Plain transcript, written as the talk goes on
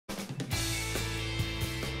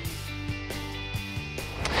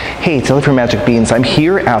Hey, it's Eli from Magic Beans. I'm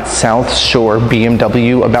here at South Shore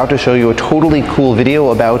BMW, about to show you a totally cool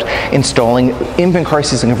video about installing infant car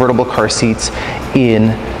seats and convertible car seats in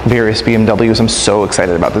various BMWs. I'm so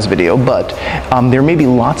excited about this video, but there may be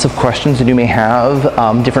lots of questions that you may have,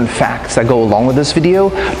 different facts that go along with this video.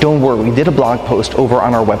 Don't worry, we did a blog post over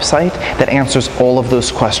on our website that answers all of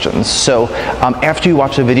those questions. So after you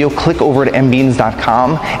watch the video, click over to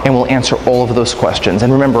mbeans.com and we'll answer all of those questions.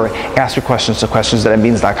 And remember, ask your questions to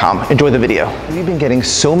questions@mbeans.com. Enjoy the video. We've been getting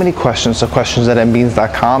so many questions to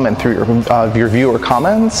questions@mbeans.com and through your viewer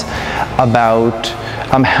comments about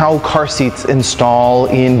how car seats install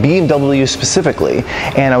in BMW specifically,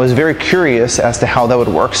 and I was very curious as to how that would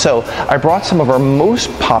work. So I brought some of our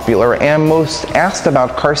most popular and most asked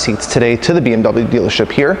about car seats today to the BMW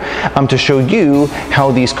dealership here to show you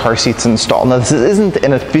how these car seats install. Now, this isn't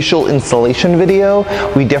an official installation video.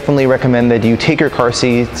 We definitely recommend that you take your car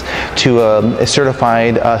seats to a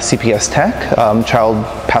certified CPS tech, child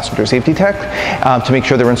passenger safety tech, to make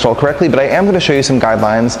sure they're installed correctly. But I am going to show you some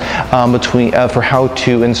guidelines for how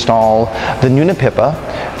to install the Nuna Pipa,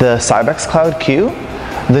 the Cybex Cloud Q,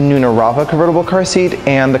 the Nuna Rava convertible car seat,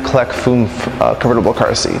 and the Clek Foonf convertible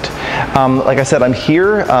car seat. Like I said, I'm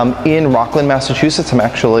here in Rockland, Massachusetts. I'm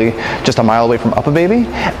actually just a mile away from Uppababy,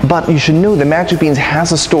 but you should know that Magic Beans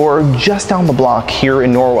has a store just down the block here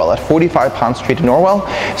in Norwell at 45 Pond Street in Norwell.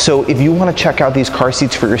 So if you want to check out these car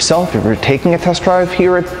seats for yourself, if you're taking a test drive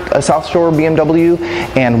here at South Shore BMW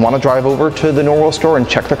and want to drive over to the Norwell store and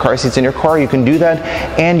check the car seats in your car, you can do that,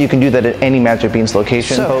 and you can do that at any Magic Beans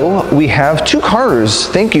location. So we have two cars.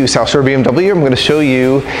 Thank you, South Shore BMW. I'm going to show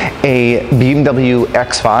you a BMW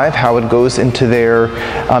X5, how it goes into their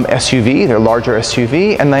SUV, their larger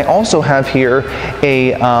SUV, and I also have here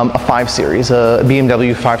a 5 Series, a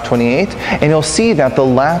BMW 528, and you'll see that the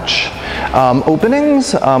latch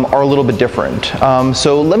openings are a little bit different.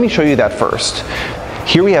 So let me show you that first.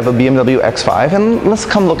 Here we have a BMW X5, and let's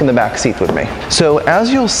come look in the back seat with me. So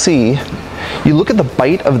as you'll see, you look at the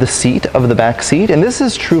bite of the seat of the back seat, and this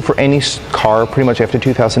is true for any car pretty much after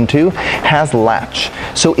 2002, has latch.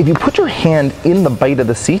 So if you put your hand in the bite of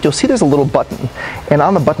the seat, you'll see there's a little button. And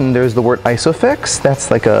on the button there's the word ISOFIX. That's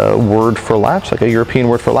like a word for latch, like a European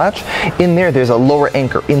word for latch. In there's a lower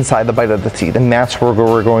anchor inside the bite of the seat, and that's where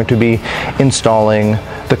we're going to be installing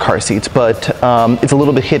the car seats. But it's a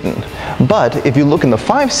little bit hidden. But if you look in the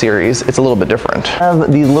 5 Series, it's a little bit different. You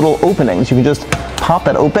have these little openings. You can just pop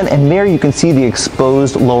that open, and there you can see the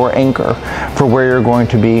exposed lower anchor for where you're going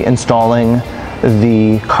to be installing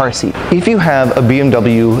the car seat. If you have a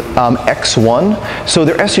BMW X1, so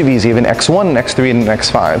they're SUVs, you have an X1, an X3, and an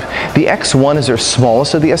X5. The X1 is their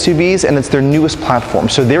smallest of the SUVs, and it's their newest platform.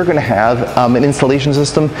 So they're going to have an installation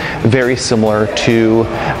system very similar to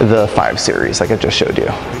the 5 Series, like I just showed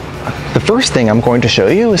you. The first thing I'm going to show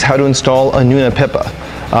you is how to install a Nuna Pipa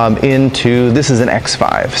this is an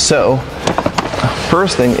X5. So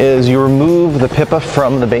first thing is you remove the Pipa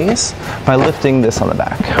from the base by lifting this on the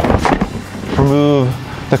back. Remove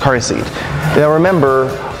the car seat. Now remember,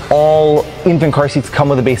 all infant car seats come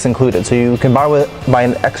with a base included, so you can buy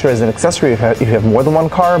an extra as an accessory if you have more than one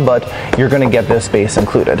car, but you're going to get this base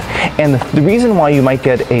included. And the reason why you might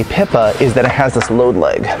get a Pipa is that it has this load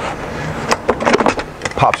leg.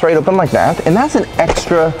 Pops right open like that, and that's an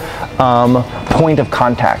extra point of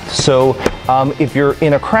contact. So if you're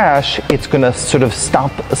in a crash, it's going to sort of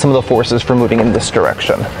stop some of the forces from moving in this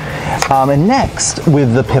direction. And next,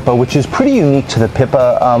 with the Pipa, which is pretty unique to the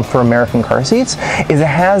Pipa for American car seats, is it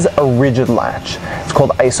has a rigid latch. It's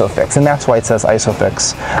called ISOFIX, and that's why it says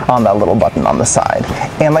ISOFIX on that little button on the side.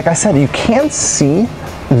 And like I said, you can't see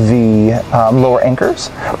the lower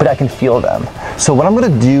anchors, but I can feel them. So what I'm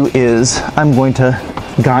going to do is I'm going to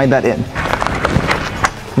guide that in.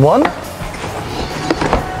 1,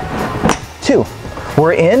 2.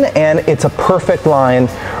 We're in, and it's a perfect line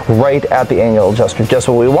right at the angle adjuster, just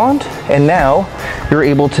what we want. And now you're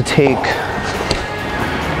able to take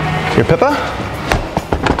your Pipa,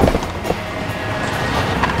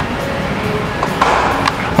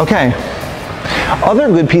 okay. Other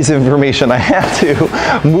good piece of information, I have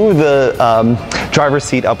to move the driver's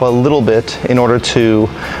seat up a little bit in order to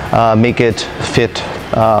make it fit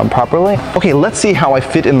properly. Okay, let's see how I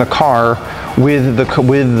fit in the car with the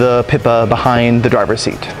Pipa behind the driver's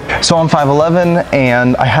seat. So I'm 5'11",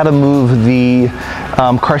 and I had to move the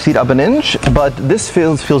car seat up an inch, but this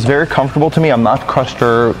feels very comfortable to me. I'm not crushed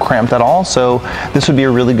or cramped at all, so this would be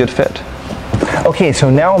a really good fit. Okay, so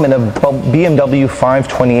now I'm in a BMW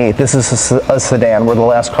 528. This is a sedan, where the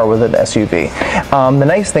last car was an SUV. The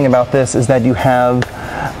nice thing about this is that you have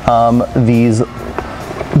these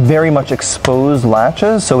very much exposed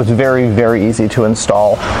latches, so it's very, very easy to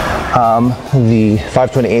install the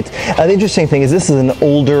 528. The interesting thing is this is an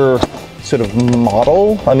older sort of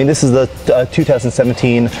model. I mean, this is the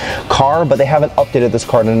 2017 car, but they haven't updated this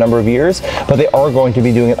car in a number of years, but they are going to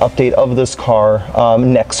be doing an update of this car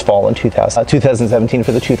next fall in 2017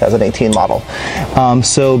 for the 2018 model.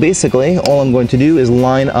 So basically, all I'm going to do is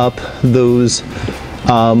line up those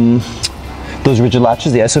rigid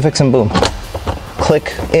latches, the ISOFIX, and boom.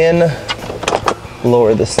 Click in,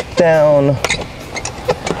 lower this down,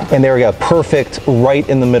 and there we go, perfect, right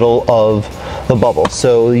in the middle of the bubble.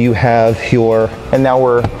 So you have your, and now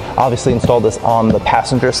we're obviously installed this on the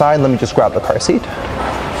passenger side. Let me just grab the car seat.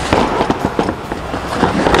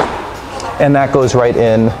 And that goes right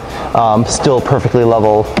in, still perfectly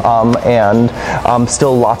level, and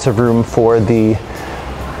still lots of room for the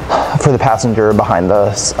passenger behind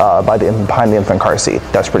behind the infant car seat.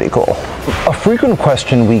 That's pretty cool. A frequent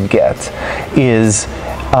question we get is,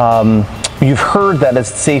 you've heard that it's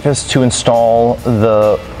safest to install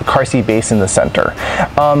the car seat base in the center,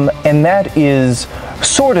 and that is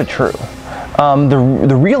sort of true.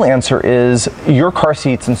 The real answer is your car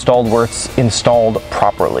seat's installed where it's installed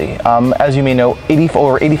properly. As you may know,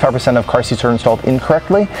 over 85% of car seats are installed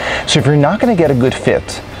incorrectly, so if you're not going to get a good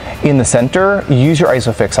fit in the center, use your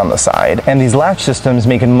ISOFIX on the side. And these latch systems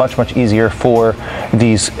make it much, much easier for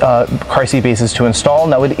these car seat bases to install.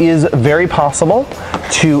 Now, it is very possible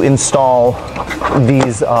to install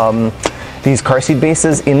these car seat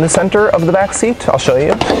bases in the center of the back seat. I'll show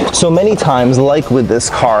you. So many times, like with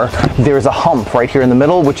this car, there's a hump right here in the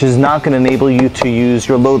middle, which is not going to enable you to use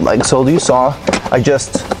your load leg. So you saw, I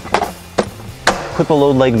just put the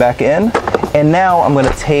load leg back in, and now I'm going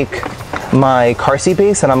to take my car seat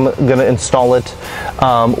base and I'm going to install it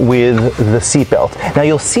with the seat belt. Now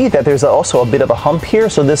you'll see that there's also a bit of a hump here,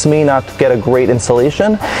 so this may not get a great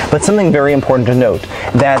installation, but something very important to note,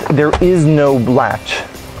 that there is no latch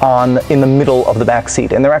in the middle of the back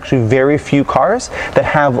seat, and there are actually very few cars that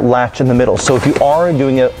have latch in the middle. So if you are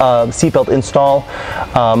doing a seatbelt install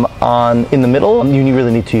in the middle, you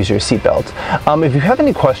really need to use your seatbelt. If you have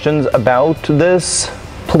any questions about this,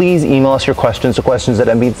 please email us your questions to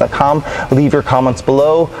questions@mbeats.com. Leave your comments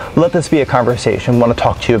below. Let this be a conversation. We want to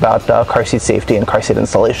talk to you about car seat safety and car seat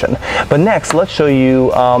installation. But next, let's show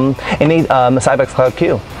you a Cybex Cloud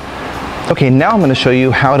Q. Okay, now I'm going to show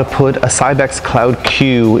you how to put a Cybex Cloud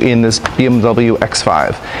Q in this BMW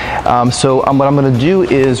X5. What I'm going to do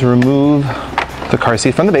is remove the car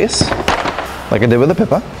seat from the base, like I did with the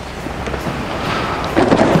Pipa.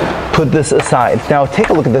 Put this aside. Now take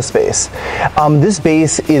a look at this base. This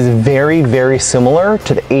base is very, very similar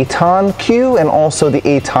to the Aton Q and also the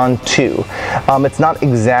Aton 2. It's not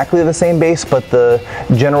exactly the same base, but the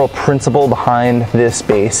general principle behind this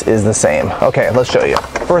base is the same. Okay, let's show you.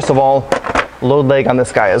 First of all, load leg on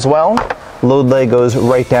this guy as well. Load leg goes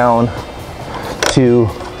right down to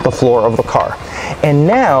the floor of the car. And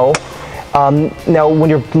now when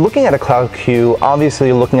you're looking at a Cloud Q, obviously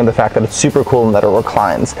you're looking at the fact that it's super cool and that it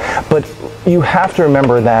reclines. But you have to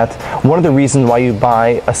remember that one of the reasons why you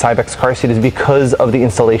buy a Cybex car seat is because of the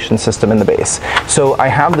installation system in the base. So I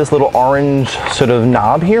have this little orange sort of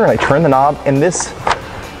knob here, and I turn the knob, and this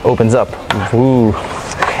opens up. Ooh.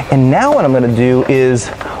 And now what I'm going to do is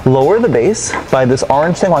lower the base by this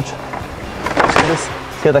orange thing. Watch. See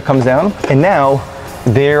how that comes down? And now,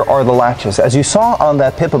 there are the latches. As you saw on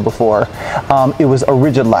that Pipa before, it was a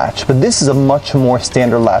rigid latch, but this is a much more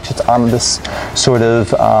standard latch. It's on this sort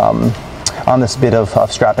of, on this bit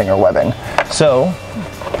of strapping or webbing. So,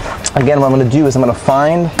 again, what I'm going to do is I'm going to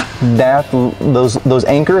find those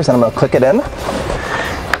anchors, and I'm going to click it in.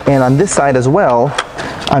 And on this side as well,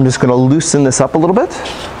 I'm just going to loosen this up a little bit.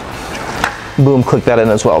 Boom, click that in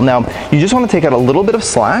as well. Now, you just want to take out a little bit of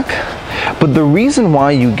slack. But the reason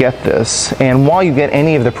why you get this, and why you get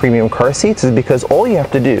any of the premium car seats, is because all you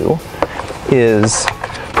have to do is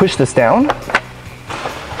push this down,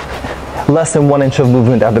 less than 1 inch of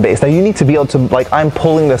movement at the base. Now you need to be able to, like I'm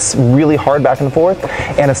pulling this really hard back and forth,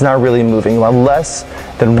 and it's not really moving. You want less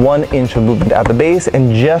than 1 inch of movement at the base,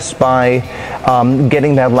 and just by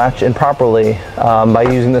getting that latch in properly, by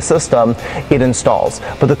using the system, it installs.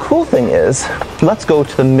 But the cool thing is, let's go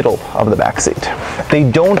to the middle of the back seat. They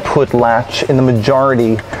don't put latch in the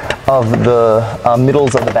majority of the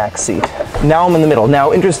middles of the back seat. Now I'm in the middle.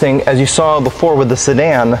 Now interesting, as you saw before with the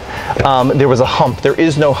sedan, there was a hump. There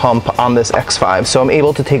is no hump on this X5, so I'm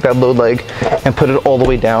able to take that load leg and put it all the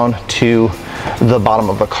way down to the bottom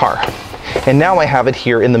of the car. And now I have it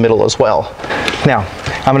here in the middle as well. Now,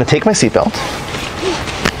 I'm going to take my seatbelt,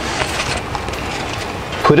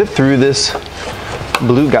 put it through this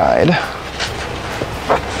blue guide,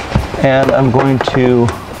 And I'm going to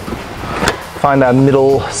find that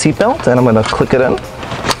middle seat belt and I'm going to click it in.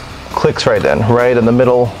 Clicks right in the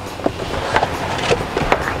middle.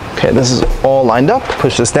 Okay, this is all lined up.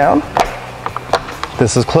 Push this down.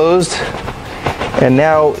 This is closed. And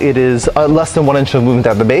now it is less than 1 inch of movement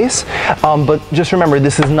at the base. But just remember,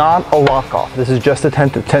 this is not a lock off. This is just a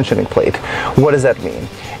tensioning plate. What does that mean?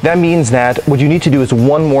 That means that what you need to do is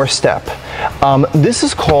one more step. This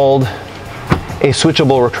is called a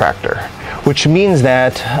switchable retractor, which means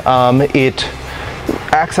that it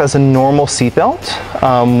acts as a normal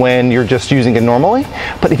seatbelt when you're just using it normally.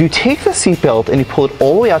 But if you take the seatbelt and you pull it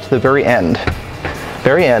all the way out to the very end,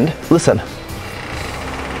 listen.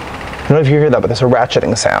 I don't know if you hear that, but there's a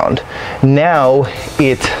ratcheting sound. Now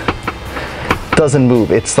it doesn't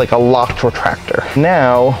move. It's like a locked retractor.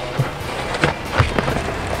 Now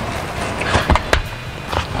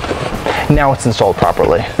it's installed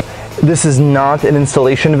properly. This is not an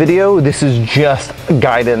installation video. This is just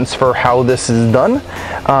guidance for how this is done.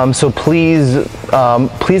 So please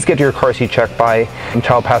get your car seat checked by a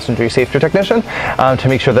child passenger safety technician to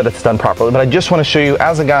make sure that it's done properly. But I just want to show you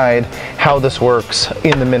as a guide how this works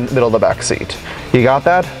in the middle of the back seat. You got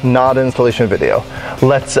that? Not an installation video.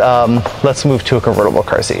 Let's move to a convertible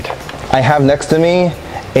car seat. I have next to me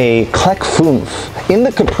a Clek Foonf in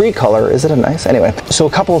the Capri color. Is it a nice? Anyway, so a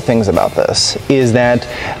couple of things about this is that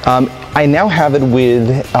I now have it with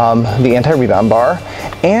the anti-rebound bar,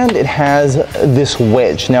 and it has this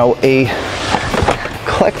wedge. Now a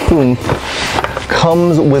Clek Foonf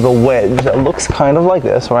comes with a wedge that looks kind of like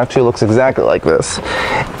this, or actually looks exactly like this.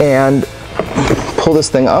 And pull this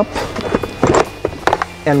thing up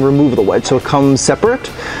and remove the wedge. So it comes separate,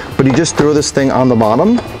 but you just throw this thing on the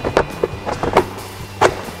bottom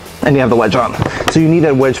and you have the wedge on. So you need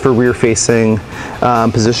that wedge for rear facing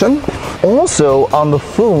position. Also on the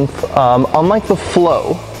Foonf, unlike the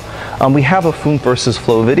Flow, we have a Foonf versus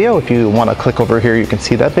Flow video. If you want to click over here, you can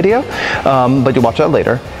see that video, but you'll watch that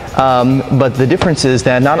later. But the difference is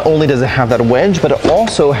that not only does it have that wedge, but it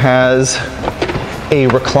also has a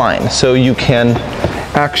recline. So you can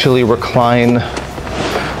actually recline,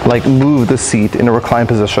 like move the seat in a recline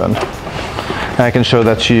position. And I can show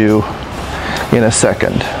that to you in a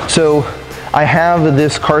second. So I have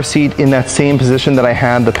this car seat in that same position that I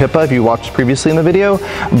had the Pipa, if you watched previously in the video,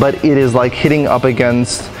 but it is like hitting up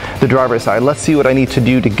against the driver's side. Let's see what I need to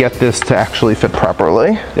do to get this to actually fit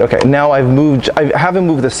properly. Okay, now I haven't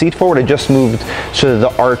moved the seat forward, I just moved to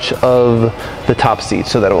the arch of the top seat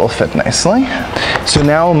so that it will fit nicely. So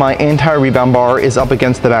now my anti-rebound bar is up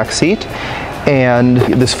against the back seat, and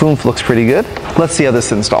this Foonf looks pretty good. Let's see how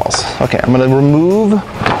this installs. Okay, I'm gonna remove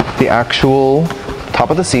the actual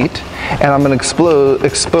top of the seat, and I'm going to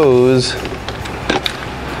expose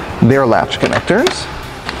their latch connectors.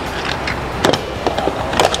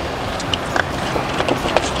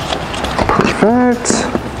 Perfect.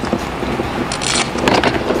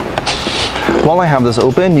 While I have this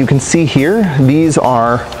open, you can see here, these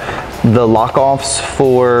are the lock-offs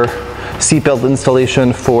for seatbelt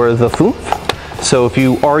installation for the Foonf. So if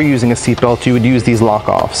you are using a seatbelt, you would use these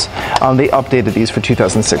lock-offs. They updated these for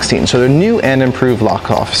 2016. So they're new and improved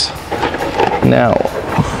lock-offs. Now,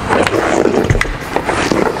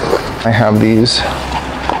 I have these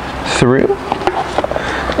through,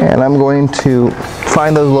 and I'm going to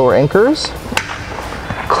find those lower anchors,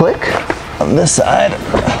 click on this side.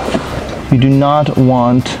 You do not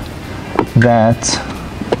want that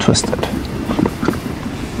twisted.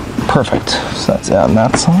 Perfect. So that's it on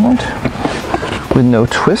that side with no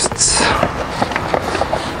twists.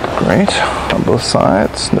 Great. On both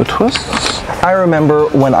sides, no twists. I remember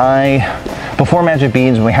when before Magic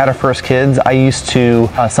Beans, when we had our first kids, I used to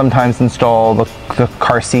sometimes install the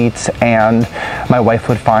car seats, and my wife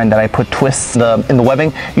would find that I put twists in the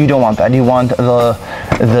webbing. You don't want that. You want the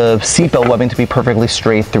seatbelt webbing to be perfectly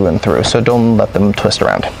straight through and through, so don't let them twist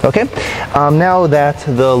around. Okay, now that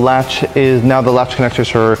the latch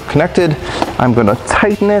connectors are connected, I'm going to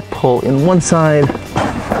tighten it, pull in one side,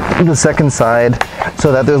 the second side,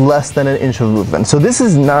 so that there's less than an inch of movement. So this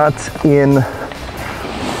is not in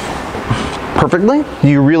perfectly.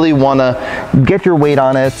 You really want to get your weight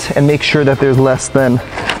on it and make sure that there's less than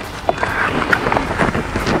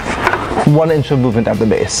 1 inch of movement at the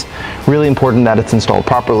base. Really important that it's installed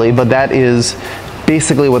properly, but that is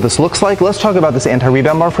basically what this looks like. Let's talk about this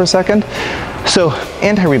anti-rebound bar for a second. So,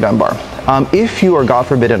 anti-rebound bar. If you are, God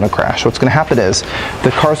forbid, in a crash, what's going to happen is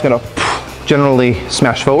the car's going to generally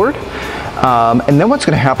smash forward, and then what's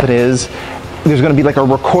going to happen is there's going to be like a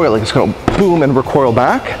recoil, like it's going to boom and recoil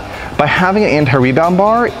back. By having an anti-rebound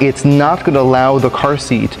bar, it's not going to allow the car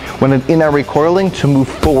seat, when in that recoiling, to move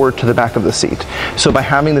forward to the back of the seat. So by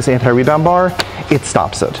having this anti-rebound bar, it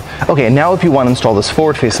stops it. Okay, now if you want to install this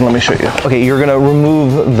forward facing, let me show you. Okay, you're going to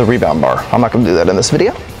remove the rebound bar. I'm not going to do that in this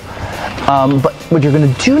video. But what you're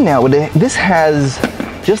going to do now, this has,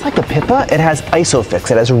 just like the Pipa, it has ISOFIX.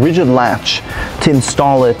 It has a rigid latch to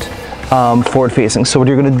install it forward facing. So what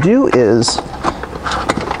you're going to do is,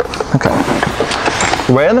 okay,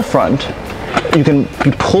 right on the front, you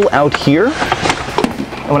pull out here,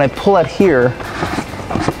 and when I pull out here,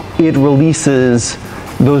 it releases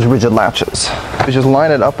those rigid latches. You just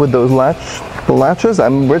line it up with those latches.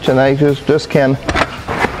 I'm rich and I just can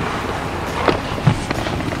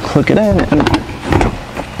click it in and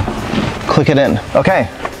click it in. Okay,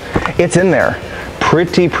 it's in there.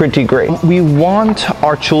 Pretty great. We want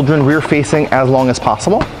our children rear facing as long as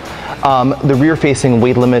possible. The rear facing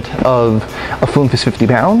weight limit of a Foonf is 50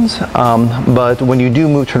 pounds, but when you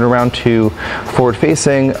do turn around to forward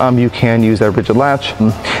facing, you can use that rigid latch.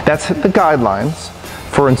 That's the guidelines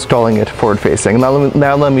for installing it forward facing.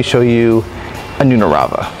 Now let me show you a Nuna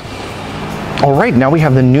Rava. All right, now we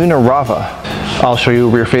have the Nuna Rava. I'll show you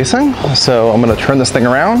rear facing. So I'm gonna turn this thing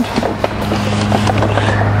around.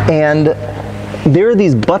 And there are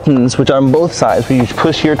these buttons which are on both sides where you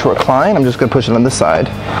push here to recline. I'm just gonna push it on this side.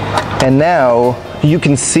 And now you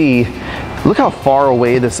can see, look how far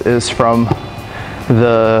away this is from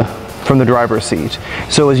the driver's seat.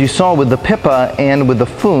 So as you saw with the Pipa and with the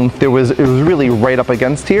Foonf, it was really right up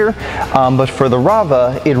against here. But for the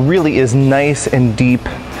Rava, it really is nice and deep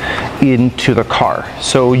into the car.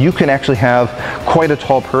 So you can actually have quite a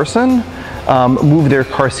tall person move their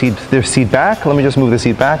seat back. Let me just move the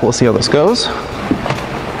seat back. We'll see how this goes.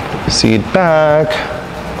 Seat back.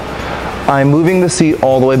 I'm moving the seat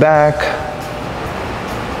all the way back.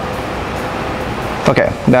 Okay,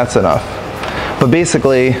 that's enough. But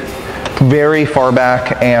basically, very far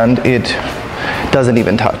back, and it doesn't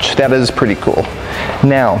even touch. That is pretty cool.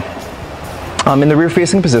 Now, I'm in the rear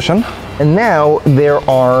facing position, and now there's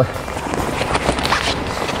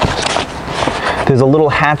a little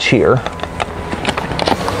hatch here,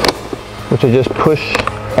 which I just push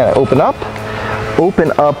and I open up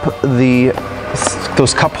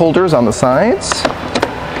those cup holders on the sides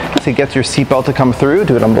to get your seatbelt to come through.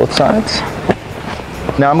 Do it on both sides.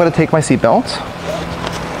 Now I'm going to take my seatbelt,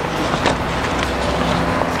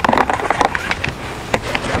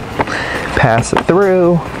 pass it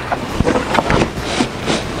through,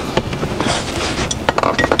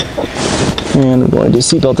 and I'm going to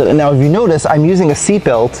seatbelt it. And now if you notice, I'm using a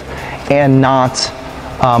seatbelt and not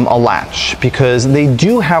a latch, because they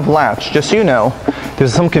do have latch. Just so you know,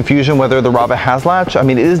 there's some confusion whether the Rava has latch. I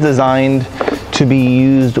mean, it is designed to be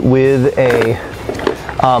used with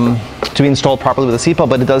to be installed properly with a seatbelt,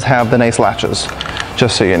 but it does have the nice latches,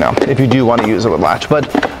 just so you know, if you do want to use it with latch.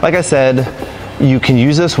 But like I said, you can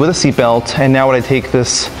use this with a seatbelt. And now when I take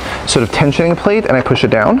this sort of tensioning plate and I push it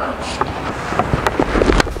down,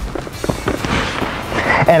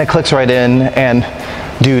 and it clicks right in, and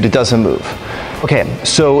dude, it doesn't move. Okay,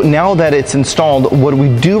 so now that it's installed, what we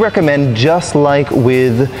do recommend, just like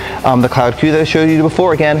with the Cloud Q that I showed you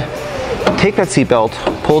before, again, take that seatbelt,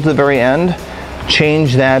 pull it to the very end,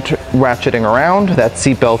 change that ratcheting around, that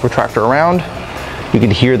seatbelt retractor around. You can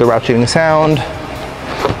hear the ratcheting sound.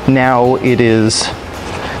 Now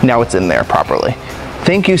it's in there properly.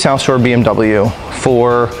 Thank you, South Shore BMW,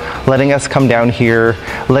 for letting us come down here,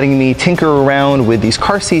 letting me tinker around with these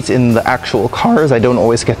car seats in the actual cars. I don't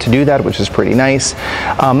always get to do that, which is pretty nice.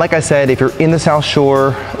 Like I said, if you're in the South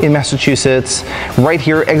Shore, in Massachusetts, right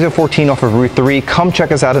here, exit 14 off of Route 3, come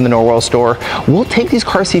check us out in the Norwell store. We'll take these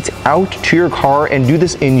car seats out to your car and do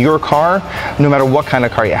this in your car, no matter what kind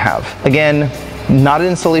of car you have. Again, not an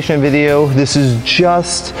installation video. This is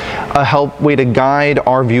just a way to guide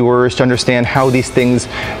our viewers to understand how these things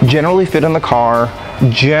generally fit in the car,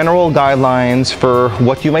 general guidelines for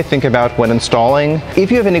what you might think about when installing.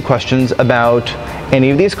 If you have any questions about any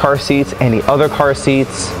of these car seats, any other car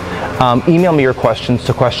seats, email me your questions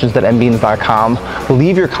to questions@mbeans.com.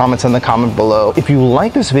 Leave your comments in the comment below. If you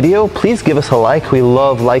like this video, please give us a like. We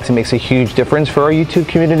love likes. It makes a huge difference for our YouTube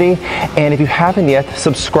community. And if you haven't yet,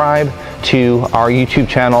 subscribe to our YouTube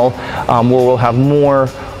channel, where we'll have more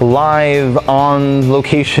live on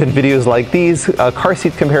location videos like these, car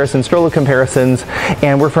seat comparisons, stroller comparisons,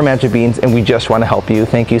 and we're from Magic Beans, and we just want to help you.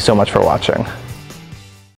 Thank you so much for watching.